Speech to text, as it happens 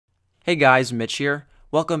Hey guys, Mitch here.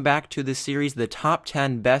 Welcome back to the series, the top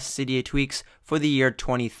 10 best Cydia tweaks for the year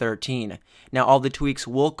 2013. Now all the tweaks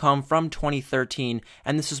will come from 2013,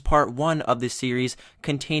 and this is part 1 of the series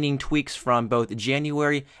containing tweaks from both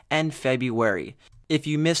January and February. If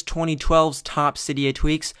you missed 2012's top Cydia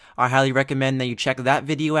tweaks, I highly recommend that you check that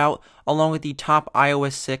video out, along with the top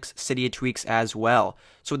iOS 6 Cydia tweaks as well.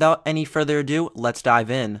 So without any further ado, let's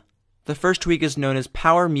dive in. The first tweak is known as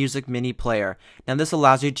PowerMusic MiniPlayer. Now this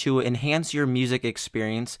allows you to enhance your music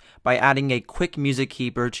experience by adding a quick music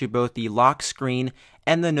keeper to both the lock screen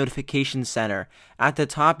and the notification center. At the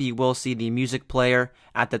top you will see the music player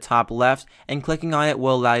at the top left, and clicking on it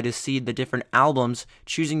will allow you to see the different albums,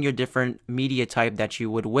 choosing your different media type that you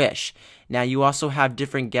would wish. Now you also have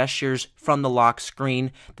different gestures from the lock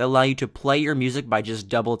screen that allow you to play your music by just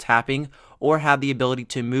double tapping, or have the ability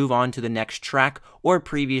to move on to the next track or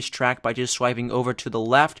previous track by just swiping over to the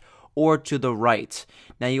left or to the right.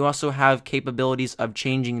 Now you also have capabilities of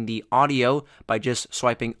changing the audio by just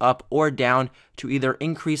swiping up or down to either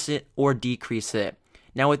increase it or decrease it.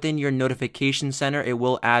 Now within your notification center, it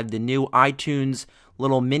will add the new iTunes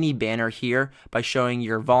little mini banner here by showing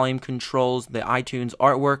your volume controls, the iTunes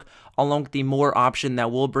artwork, along with the more option that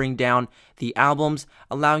will bring down the albums,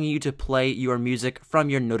 allowing you to play your music from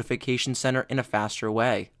your notification center in a faster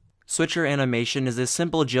way. SwitcherAnimation is a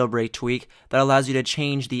simple jailbreak tweak that allows you to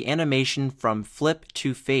change the animation from flip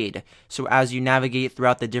to fade. So as you navigate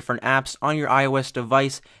throughout the different apps on your iOS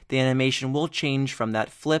device, the animation will change from that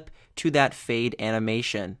flip to that fade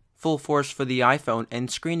animation. FullForce for the iPhone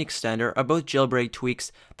and Screen Extender are both jailbreak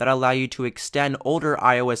tweaks that allow you to extend older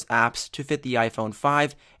iOS apps to fit the iPhone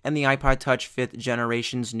 5 and the iPod Touch 5th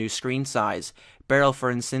generation's new screen size. Barrel,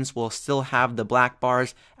 for instance, will still have the black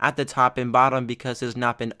bars at the top and bottom because it has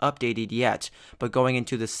not been updated yet, but going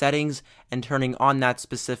into the settings and turning on that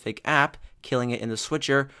specific app, killing it in the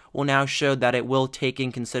switcher, will now show that it will take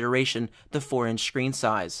in consideration the 4-inch screen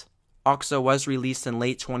size. Auxo was released in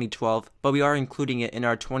late 2012, but we are including it in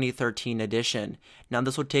our 2013 edition. Now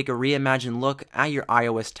this will take a reimagined look at your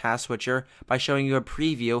iOS task switcher by showing you a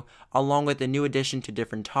preview along with a new addition to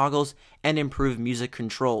different toggles and improved music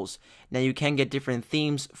controls. Now you can get different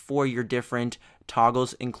themes for your different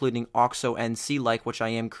toggles, including Auxo NC-like, which I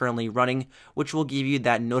am currently running, which will give you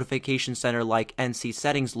that notification center-like NC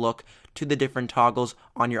settings look to the different toggles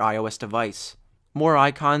on your iOS device. More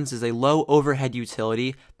Icons is a low overhead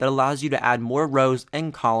utility that allows you to add more rows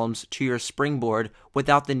and columns to your springboard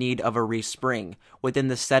without the need of a respring. Within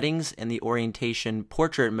the settings in the orientation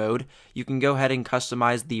portrait mode, you can go ahead and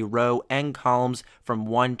customize the row and columns from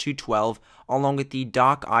 1 to 12 along with the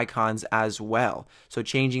dock icons as well. So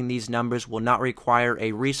changing these numbers will not require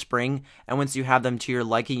a respring, and once you have them to your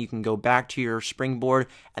liking, you can go back to your springboard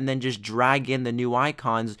and then just drag in the new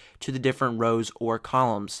icons to the different rows or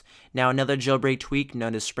columns. Now another jailbreak tweak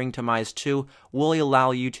known as Springtomize 2 will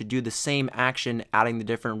allow you to do the same action, adding the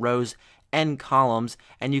different rows and columns,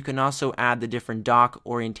 and you can also add the different dock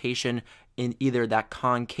orientation in either that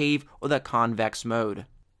concave or that convex mode.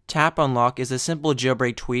 tapUnlock is a simple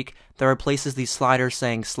jailbreak tweak that replaces the slider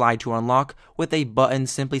saying slide to unlock with a button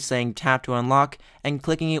simply saying tap to unlock, and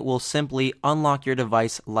clicking it will simply unlock your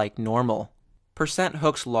device like normal.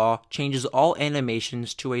 %Hook's Law changes all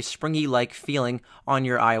animations to a springy-like feeling on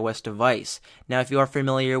your iOS device. Now, if you are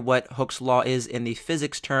familiar what Hook's Law is in the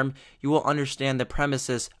physics term, you will understand the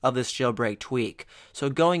premises of this jailbreak tweak. So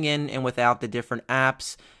going in and without the different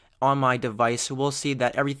apps on my device, we'll see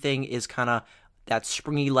that everything is kind of that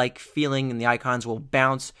springy-like feeling, and the icons will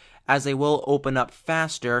bounce as they will open up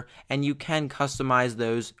faster, and you can customize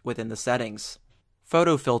those within the settings.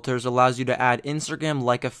 PhotoFilters allows you to add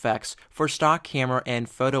Instagram-like effects for stock camera and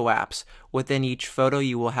photo apps. Within each photo,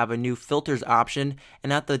 you will have a new filters option,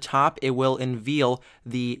 and at the top, it will unveil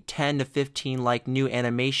the 10 to 15 like new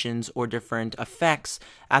animations or different effects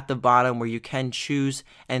at the bottom, where you can choose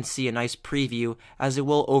and see a nice preview as it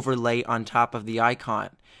will overlay on top of the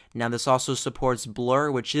icon. Now this also supports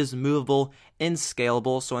blur, which is movable and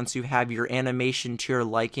scalable, so once you have your animation to your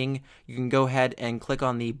liking, you can go ahead and click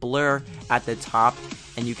on the blur at the top,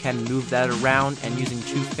 and you can move that around, and using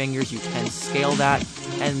 2 fingers you can scale that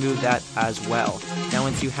and move that as well. Now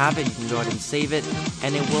once you have it, you can go ahead and save it,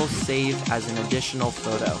 and it will save as an additional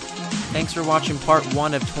photo. Thanks for watching part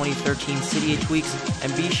 1 of 2013 Cydia tweaks,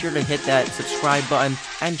 and be sure to hit that subscribe button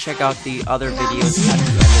and check out the other videos at the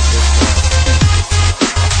end of